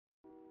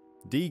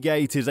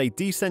DeGate is a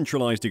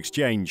decentralized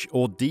exchange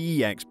or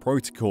DEX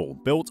protocol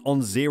built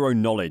on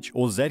zero-knowledge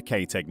or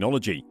ZK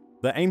technology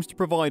that aims to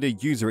provide a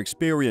user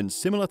experience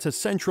similar to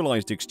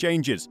centralized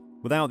exchanges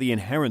without the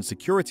inherent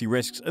security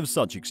risks of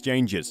such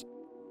exchanges.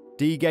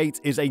 DeGate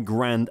is a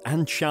grand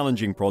and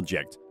challenging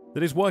project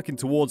that is working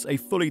towards a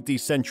fully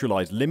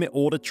decentralized limit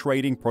order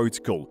trading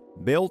protocol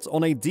built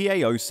on a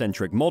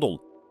DAO-centric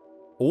model.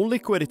 All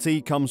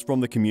liquidity comes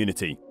from the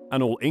community,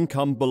 and all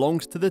income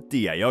belongs to the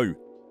DAO.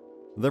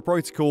 The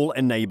protocol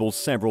enables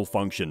several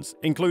functions,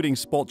 including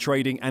spot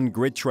trading and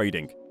grid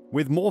trading,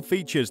 with more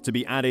features to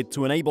be added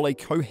to enable a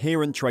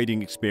coherent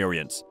trading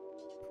experience.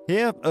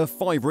 Here are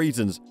 5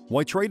 reasons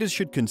why traders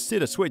should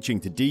consider switching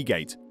to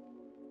DeGate.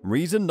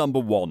 Reason number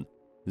 1.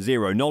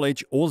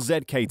 Zero-knowledge or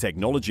ZK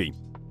technology.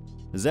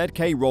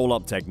 ZK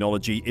rollup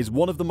technology is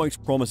one of the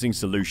most promising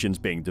solutions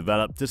being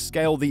developed to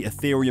scale the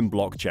Ethereum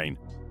blockchain.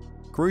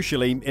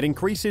 Crucially, it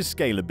increases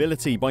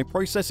scalability by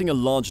processing a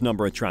large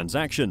number of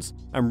transactions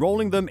and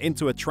rolling them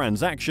into a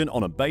transaction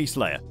on a base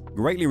layer,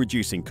 greatly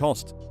reducing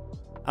cost.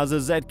 As a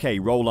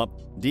ZK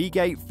rollup,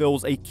 DeGate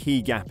fills a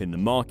key gap in the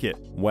market,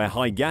 where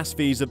high gas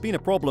fees have been a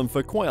problem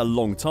for quite a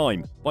long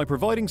time, by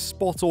providing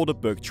spot order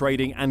book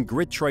trading and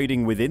grid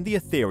trading within the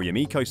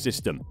Ethereum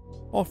ecosystem,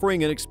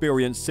 offering an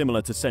experience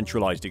similar to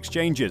centralized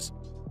exchanges.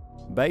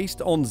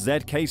 Based on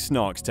ZK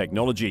Snarks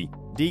technology,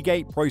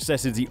 DeGate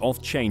processes the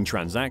off-chain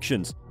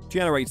transactions,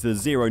 generates the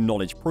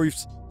zero-knowledge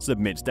proofs,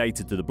 submits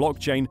data to the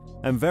blockchain,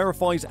 and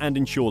verifies and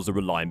ensures the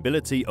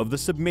reliability of the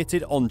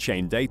submitted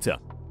on-chain data.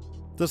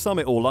 To sum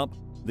it all up,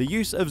 the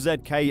use of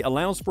ZK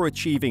allows for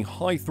achieving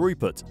high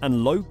throughput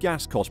and low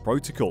gas cost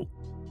protocol.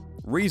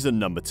 Reason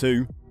number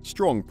 2.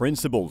 Strong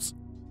principles.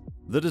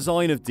 The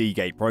design of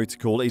DeGate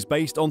protocol is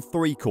based on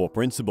 3 core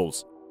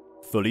principles.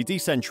 Fully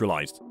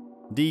decentralized.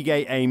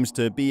 DeGate aims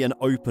to be an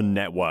open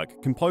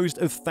network composed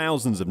of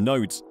thousands of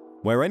nodes,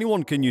 where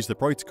anyone can use the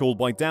protocol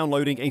by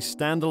downloading a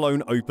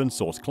standalone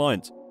open-source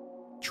client.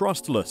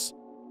 Trustless.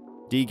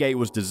 DeGate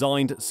was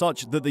designed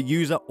such that the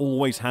user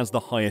always has the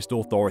highest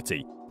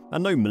authority,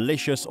 and no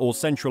malicious or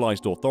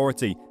centralized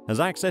authority has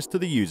access to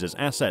the user's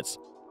assets.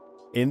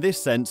 In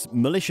this sense,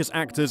 malicious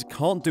actors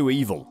can't do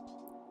evil.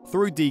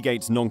 Through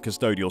DeGate's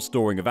non-custodial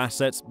storing of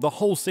assets, the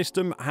whole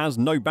system has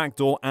no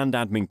backdoor and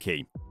admin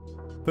key.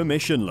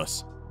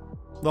 Permissionless.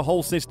 The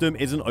whole system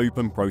is an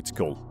open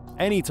protocol.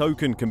 Any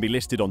token can be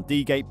listed on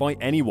DeGate by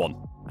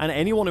anyone, and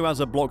anyone who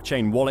has a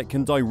blockchain wallet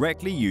can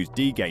directly use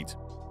DeGate.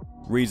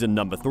 Reason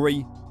number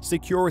 3.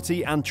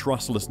 Security and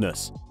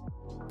trustlessness.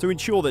 To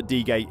ensure that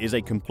DeGate is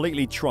a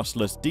completely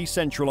trustless,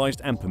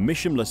 decentralized, and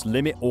permissionless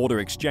limit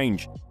order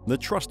exchange, the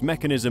trust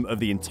mechanism of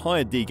the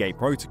entire DeGate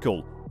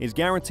protocol is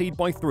guaranteed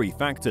by 3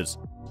 factors.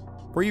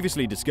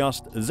 Previously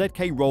discussed,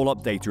 ZK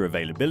rollup data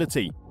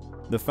availability,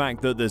 the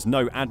fact that there's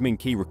no admin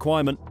key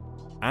requirement,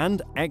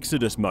 and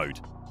Exodus mode.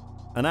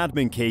 An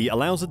admin key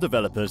allows the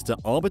developers to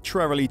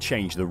arbitrarily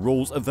change the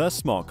rules of their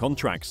smart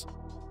contracts.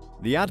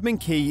 The admin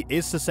key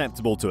is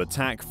susceptible to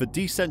attack for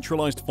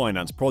decentralized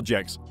finance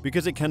projects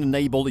because it can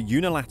enable a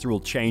unilateral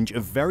change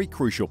of very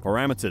crucial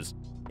parameters,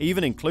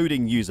 even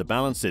including user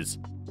balances.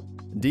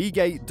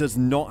 DeGate does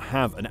not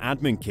have an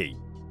admin key.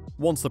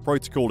 Once the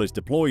protocol is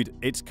deployed,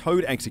 its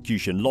code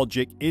execution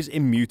logic is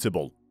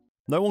immutable.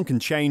 No one can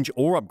change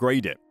or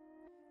upgrade it.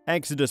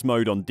 Exodus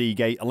mode on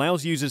DeGate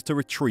allows users to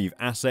retrieve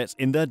assets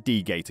in their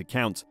DeGate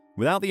account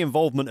without the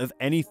involvement of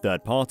any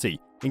third party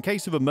in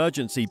case of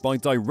emergency by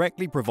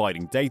directly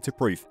providing data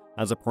proof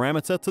as a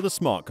parameter to the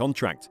smart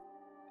contract.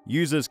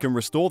 Users can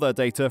restore their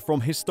data from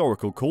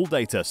historical call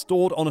data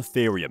stored on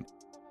Ethereum.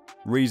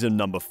 Reason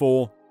number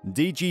 4.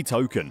 DG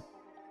token.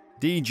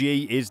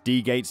 DG is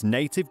DeGate's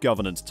native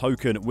governance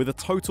token with a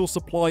total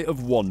supply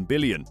of 1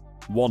 billion,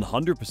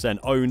 100%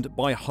 owned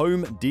by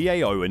Home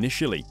DAO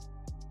initially.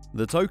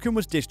 The token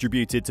was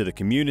distributed to the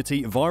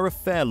community via a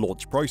fair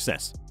launch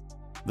process.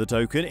 The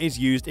token is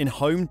used in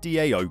Home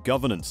DAO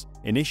governance,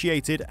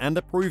 initiated and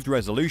approved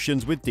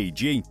resolutions with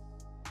DG.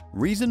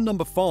 Reason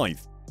number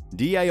 5.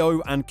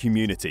 DAO and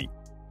community.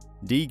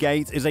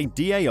 DeGate is a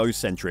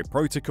DAO-centric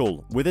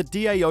protocol, with a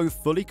DAO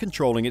fully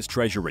controlling its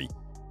treasury.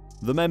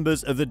 The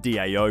members of the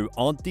DAO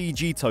are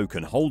DG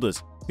token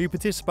holders, who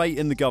participate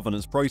in the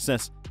governance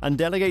process and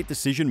delegate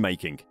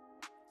decision-making.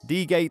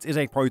 DeGate is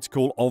a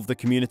protocol of the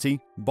community,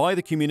 by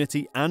the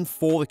community, and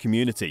for the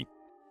community.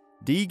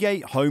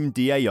 DeGate Home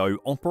DAO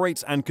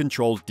operates and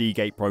controls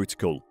DeGate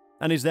protocol,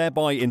 and is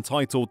thereby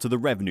entitled to the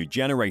revenue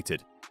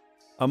generated.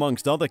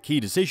 Amongst other key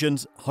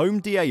decisions, Home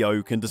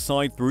DAO can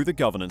decide through the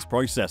governance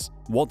process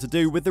what to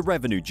do with the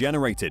revenue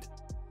generated.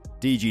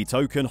 DG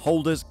token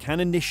holders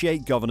can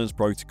initiate governance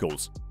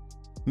protocols.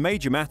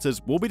 Major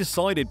matters will be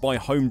decided by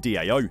Home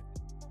DAO.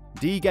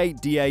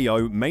 DeGate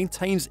DAO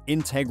maintains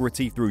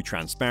integrity through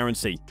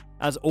transparency,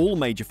 as all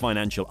major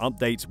financial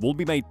updates will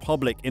be made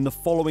public in the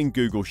following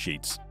Google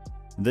Sheets.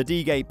 The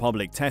DeGate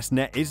public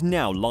testnet is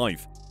now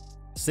live.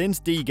 Since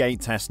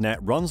DeGate Testnet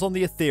runs on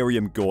the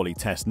Ethereum Goerli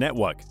test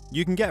network,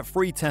 you can get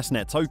free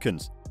testnet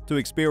tokens to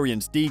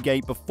experience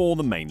DeGate before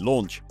the main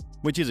launch,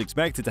 which is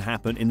expected to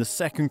happen in the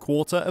second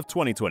quarter of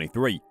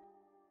 2023.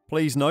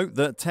 Please note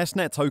that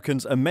testnet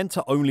tokens are meant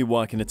to only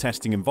work in a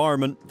testing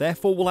environment,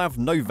 therefore will have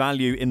no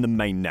value in the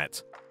main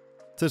net.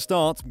 To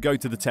start, go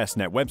to the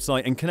testnet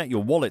website and connect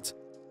your wallet.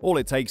 All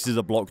it takes is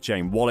a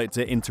blockchain wallet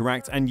to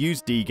interact and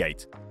use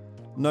DeGate.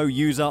 No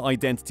user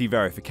identity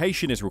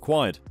verification is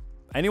required.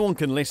 Anyone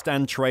can list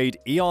and trade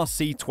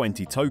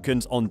ERC20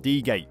 tokens on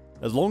DeGate,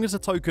 as long as the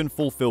token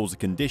fulfills the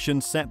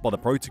conditions set by the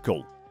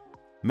protocol.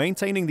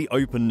 Maintaining the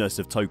openness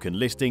of token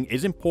listing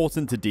is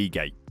important to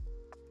DeGate.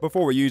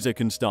 Before a user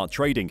can start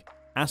trading,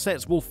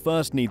 assets will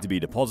first need to be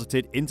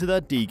deposited into their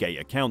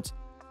DeGate account,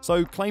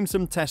 so claim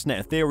some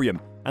testnet Ethereum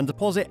and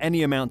deposit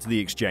any amount to the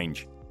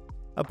exchange.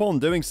 Upon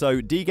doing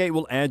so, DeGate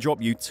will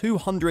airdrop you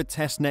 200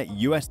 testnet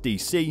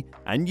USDC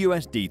and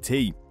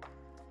USDT.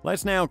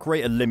 Let's now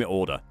create a limit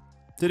order.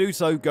 To do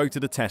so, go to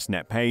the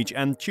testnet page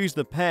and choose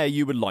the pair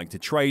you would like to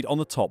trade on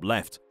the top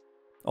left.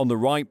 On the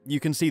right, you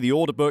can see the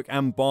order book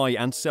and buy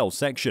and sell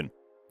section.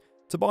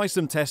 To buy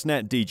some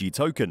testnet DG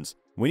tokens,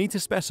 we need to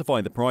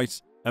specify the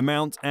price,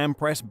 amount, and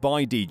press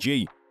Buy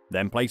DG,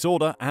 then place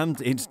order, and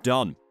it's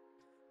done.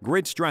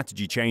 Grid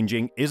strategy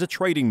changing is a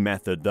trading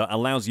method that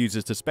allows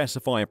users to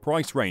specify a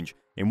price range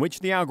in which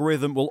the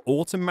algorithm will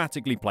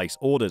automatically place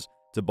orders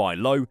to buy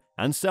low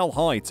and sell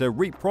high to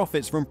reap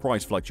profits from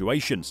price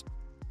fluctuations.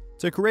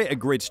 To create a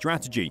grid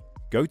strategy,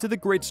 go to the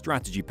grid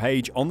strategy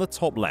page on the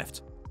top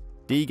left.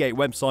 DeGate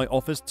website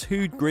offers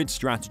two grid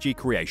strategy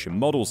creation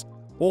models,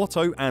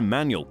 auto and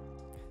manual.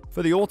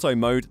 For the auto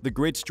mode, the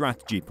grid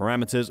strategy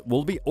parameters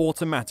will be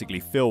automatically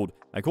filled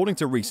according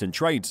to recent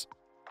trades,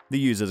 the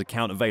user's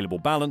account available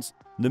balance,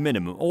 the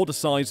minimum order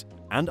size,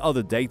 and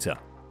other data.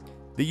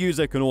 The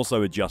user can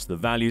also adjust the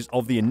values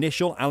of the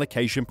initial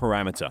allocation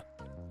parameter.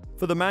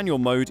 For the manual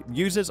mode,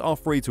 users are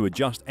free to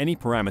adjust any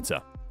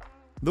parameter.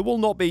 There will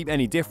not be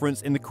any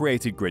difference in the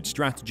created grid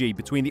strategy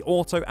between the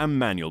auto and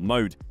manual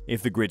mode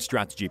if the grid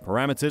strategy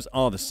parameters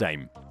are the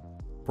same.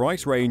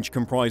 Price range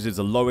comprises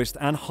the lowest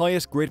and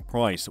highest grid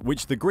price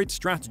which the grid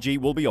strategy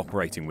will be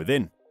operating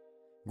within.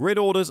 Grid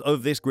orders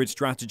of this grid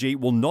strategy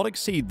will not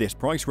exceed this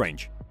price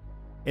range.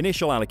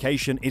 Initial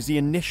allocation is the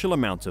initial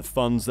amount of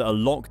funds that are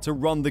locked to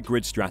run the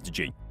grid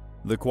strategy.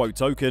 The quote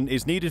token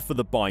is needed for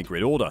the buy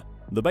grid order.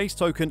 The base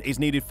token is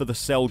needed for the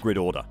sell grid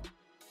order.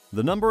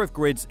 The number of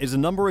grids is the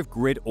number of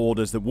grid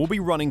orders that will be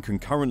running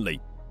concurrently.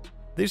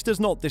 This does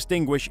not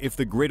distinguish if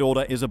the grid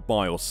order is a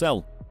buy or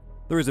sell.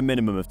 There is a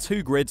minimum of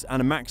 2 grids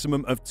and a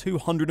maximum of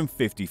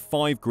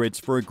 255 grids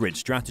for a grid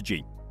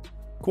strategy.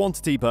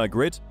 Quantity per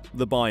grid,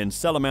 the buy and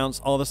sell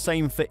amounts are the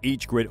same for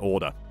each grid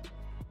order.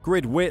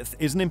 Grid width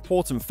is an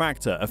important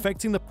factor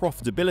affecting the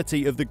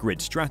profitability of the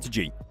grid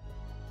strategy.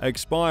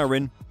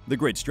 Expiring, the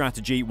grid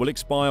strategy will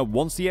expire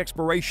once the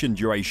expiration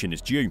duration is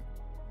due.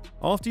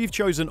 After you've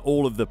chosen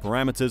all of the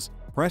parameters,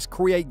 press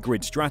Create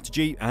Grid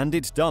Strategy and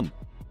it's done.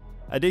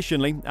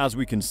 Additionally, as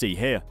we can see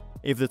here,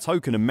 if the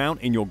token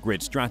amount in your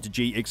grid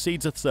strategy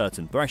exceeds a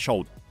certain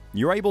threshold,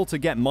 you're able to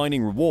get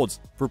mining rewards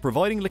for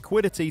providing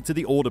liquidity to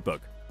the order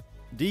book.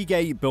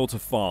 DeGate built a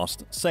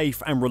fast,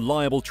 safe, and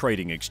reliable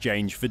trading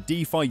exchange for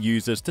DeFi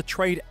users to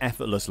trade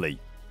effortlessly.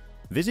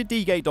 Visit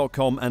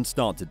DeGate.com and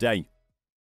start today.